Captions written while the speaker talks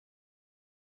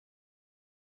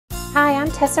Hi,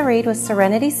 I'm Tessa Reed with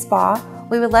Serenity Spa.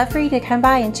 We would love for you to come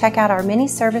by and check out our many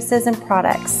services and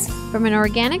products. From an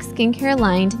organic skincare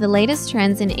line to the latest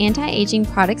trends in anti-aging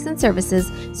products and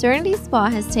services, Serenity Spa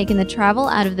has taken the travel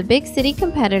out of the big city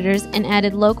competitors and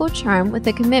added local charm with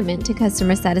a commitment to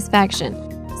customer satisfaction.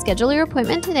 Schedule your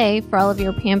appointment today for all of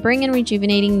your pampering and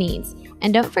rejuvenating needs.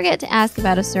 And don't forget to ask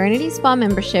about a Serenity Spa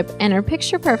membership and our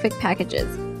picture-perfect packages.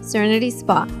 Serenity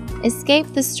Spa.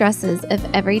 Escape the stresses of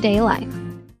everyday life.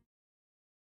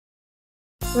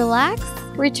 Relax,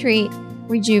 retreat,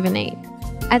 rejuvenate.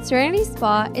 At Serenity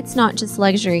Spa, it's not just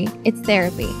luxury, it's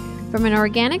therapy. From an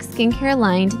organic skincare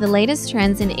line to the latest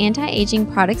trends in anti-aging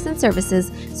products and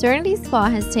services, Serenity Spa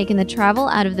has taken the travel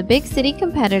out of the big city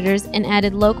competitors and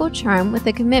added local charm with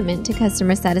a commitment to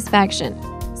customer satisfaction.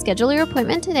 Schedule your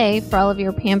appointment today for all of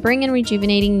your pampering and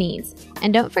rejuvenating needs.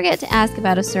 And don't forget to ask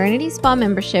about a Serenity Spa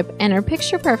membership and our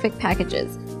picture-perfect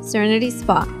packages. Serenity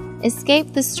Spa.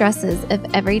 Escape the stresses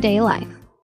of everyday life.